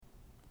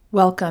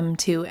Welcome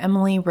to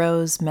Emily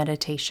Rose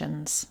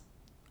Meditations.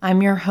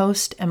 I'm your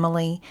host,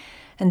 Emily,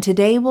 and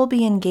today we'll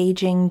be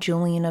engaging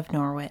Julian of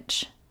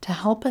Norwich to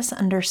help us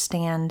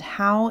understand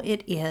how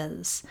it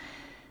is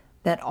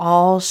that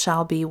all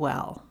shall be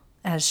well,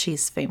 as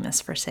she's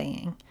famous for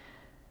saying.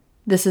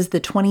 This is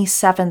the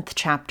 27th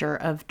chapter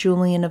of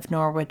Julian of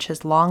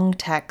Norwich's long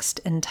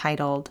text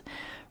entitled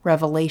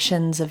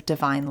Revelations of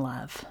Divine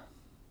Love.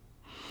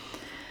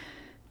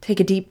 Take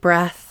a deep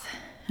breath,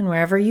 and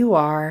wherever you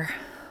are,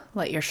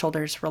 let your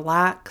shoulders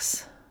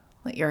relax,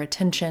 let your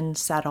attention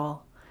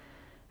settle,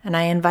 and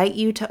I invite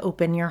you to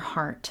open your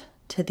heart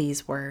to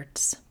these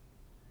words.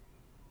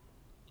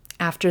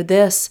 After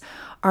this,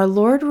 our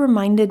Lord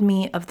reminded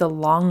me of the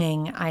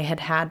longing I had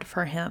had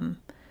for him,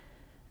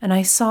 and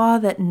I saw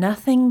that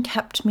nothing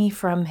kept me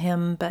from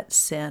him but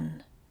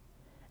sin.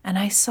 And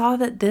I saw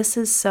that this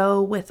is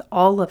so with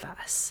all of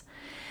us.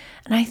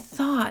 And I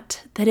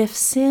thought that if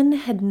sin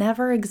had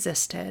never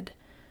existed,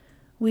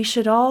 we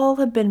should all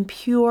have been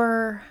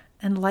pure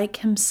and like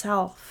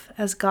himself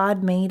as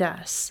God made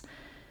us.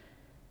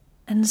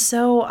 And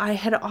so I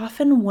had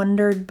often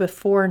wondered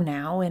before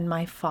now in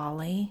my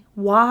folly,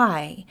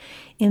 why,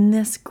 in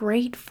this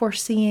great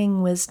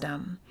foreseeing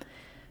wisdom,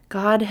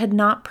 God had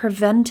not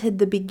prevented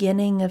the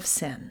beginning of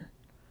sin.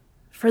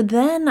 For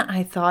then,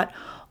 I thought,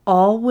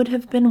 all would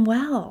have been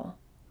well.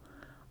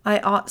 I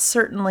ought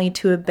certainly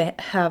to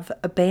have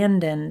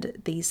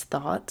abandoned these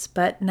thoughts,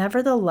 but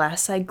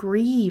nevertheless I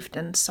grieved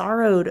and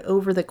sorrowed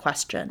over the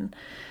question,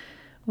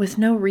 with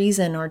no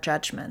reason or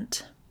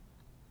judgment.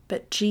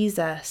 But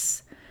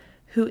Jesus,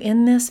 who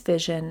in this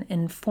vision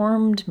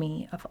informed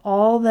me of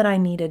all that I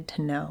needed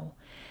to know,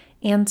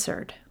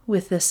 answered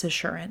with this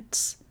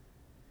assurance: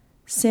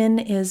 sin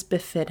is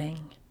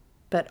befitting,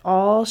 but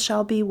all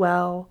shall be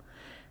well,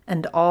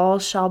 and all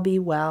shall be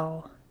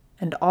well,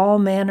 and all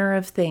manner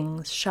of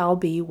things shall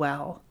be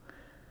well.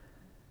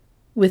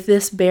 With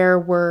this bare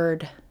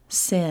word,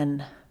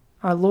 sin,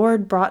 our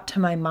Lord brought to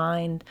my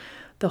mind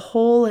the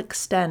whole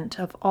extent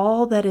of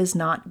all that is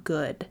not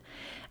good,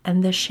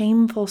 and the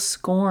shameful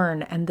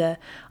scorn and the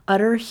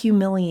utter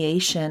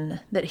humiliation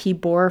that he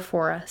bore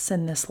for us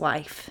in this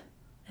life,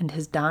 and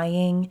his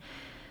dying,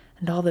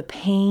 and all the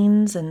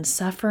pains and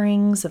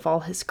sufferings of all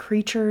his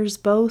creatures,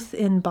 both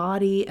in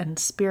body and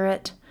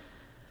spirit.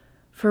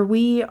 For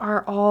we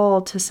are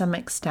all, to some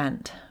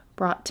extent,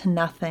 brought to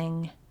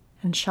nothing,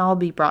 and shall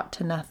be brought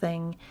to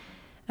nothing,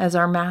 as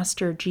our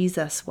Master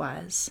Jesus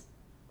was,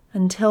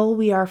 until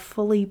we are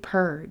fully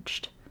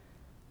purged.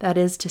 That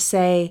is to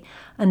say,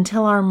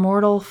 until our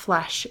mortal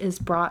flesh is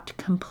brought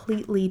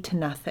completely to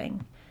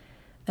nothing,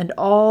 and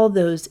all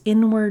those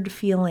inward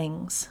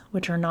feelings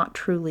which are not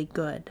truly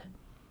good.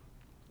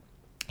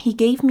 He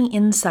gave me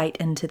insight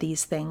into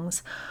these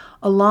things,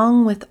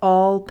 along with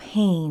all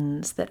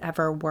pains that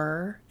ever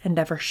were and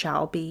ever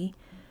shall be.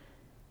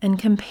 And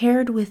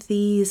compared with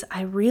these,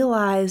 I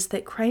realized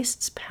that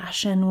Christ's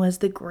passion was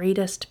the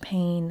greatest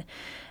pain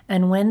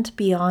and went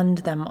beyond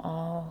them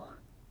all.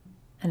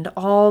 And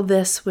all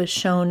this was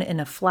shown in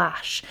a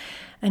flash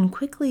and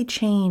quickly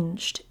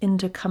changed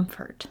into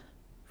comfort,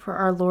 for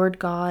our Lord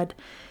God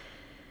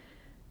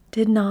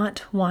did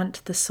not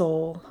want the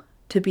soul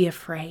to be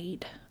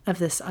afraid of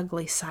this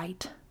ugly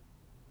sight.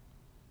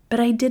 But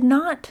I did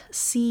not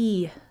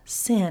see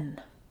sin,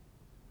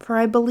 for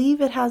I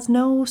believe it has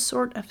no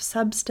sort of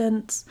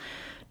substance,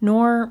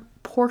 nor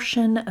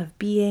portion of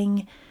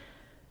being,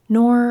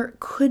 nor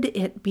could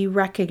it be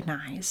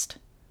recognized,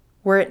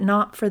 were it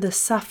not for the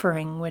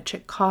suffering which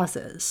it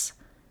causes.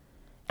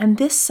 And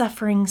this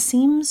suffering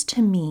seems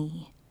to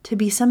me to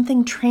be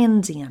something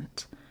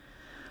transient,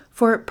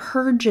 for it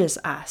purges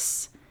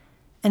us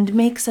and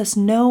makes us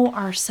know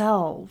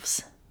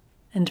ourselves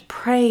and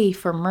pray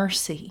for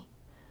mercy.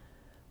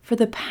 For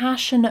the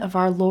passion of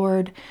our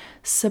Lord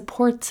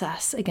supports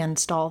us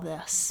against all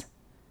this,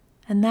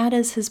 and that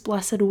is his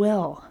blessed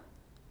will.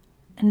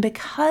 And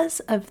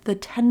because of the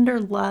tender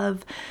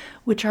love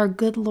which our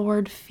good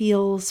Lord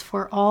feels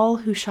for all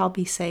who shall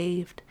be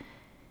saved,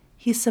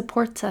 he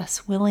supports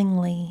us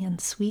willingly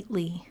and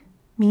sweetly,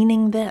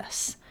 meaning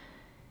this: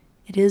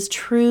 it is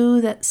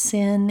true that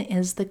sin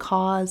is the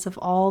cause of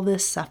all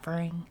this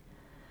suffering,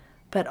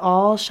 but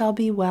all shall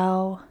be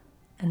well,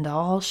 and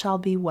all shall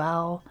be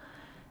well,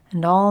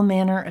 and all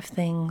manner of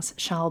things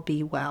shall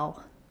be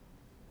well.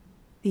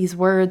 These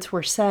words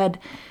were said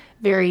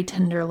very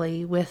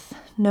tenderly, with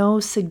no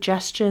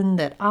suggestion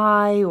that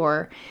I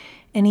or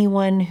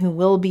anyone who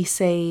will be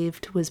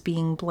saved was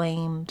being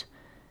blamed.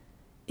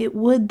 It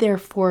would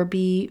therefore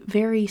be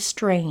very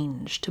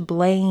strange to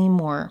blame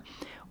or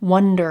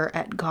wonder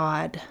at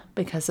God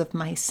because of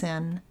my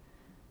sin,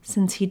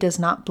 since he does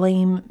not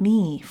blame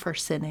me for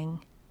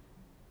sinning.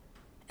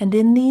 And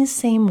in these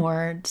same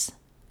words,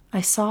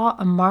 I saw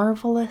a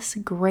marvelous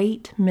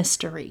great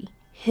mystery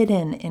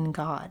hidden in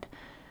God,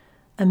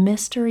 a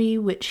mystery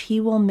which he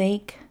will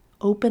make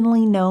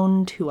openly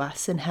known to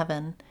us in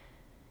heaven,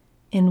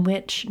 in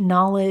which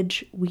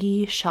knowledge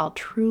we shall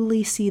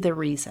truly see the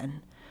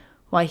reason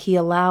why he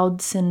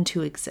allowed sin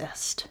to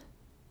exist.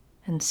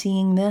 And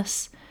seeing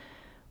this,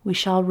 we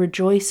shall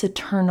rejoice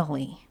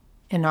eternally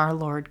in our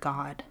Lord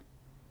God.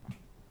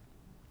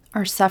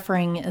 Our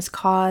suffering is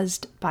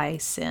caused by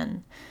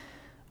sin,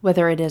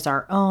 whether it is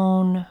our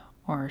own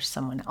or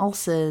someone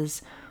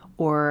else's,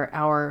 or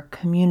our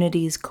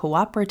community's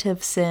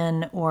cooperative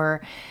sin,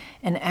 or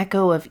an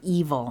echo of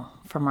evil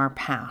from our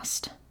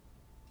past.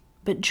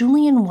 But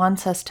Julian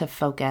wants us to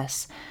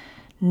focus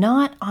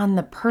not on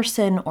the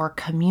person or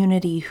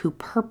community who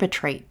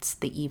perpetrates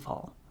the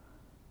evil,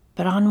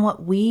 but on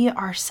what we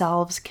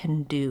ourselves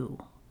can do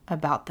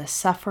about the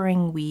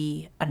suffering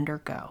we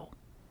undergo.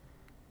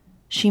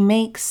 She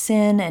makes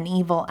sin and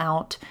evil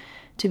out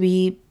to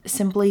be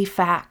simply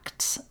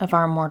facts of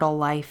our mortal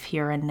life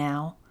here and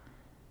now.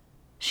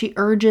 She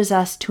urges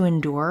us to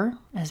endure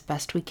as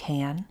best we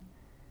can,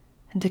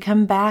 and to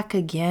come back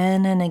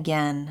again and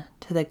again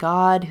to the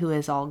God who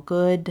is all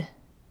good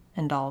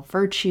and all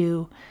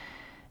virtue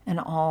and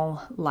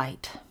all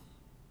light.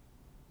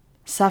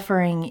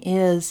 Suffering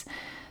is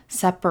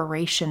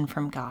separation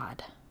from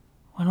God,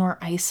 when we're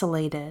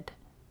isolated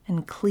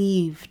and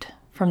cleaved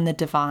from the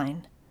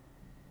divine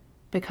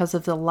because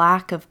of the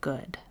lack of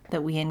good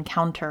that we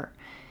encounter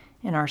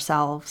in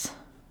ourselves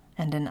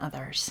and in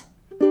others.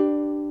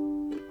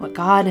 What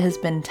God has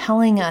been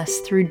telling us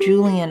through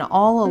Julian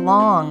all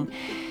along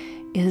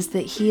is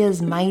that He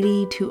is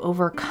mighty to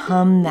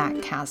overcome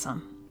that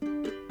chasm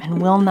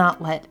and will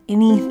not let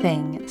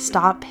anything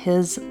stop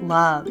His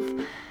love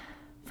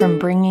from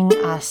bringing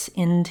us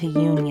into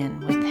union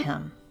with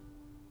Him.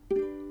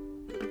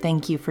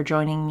 Thank you for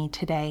joining me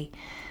today.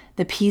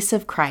 The peace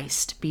of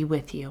Christ be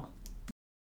with you.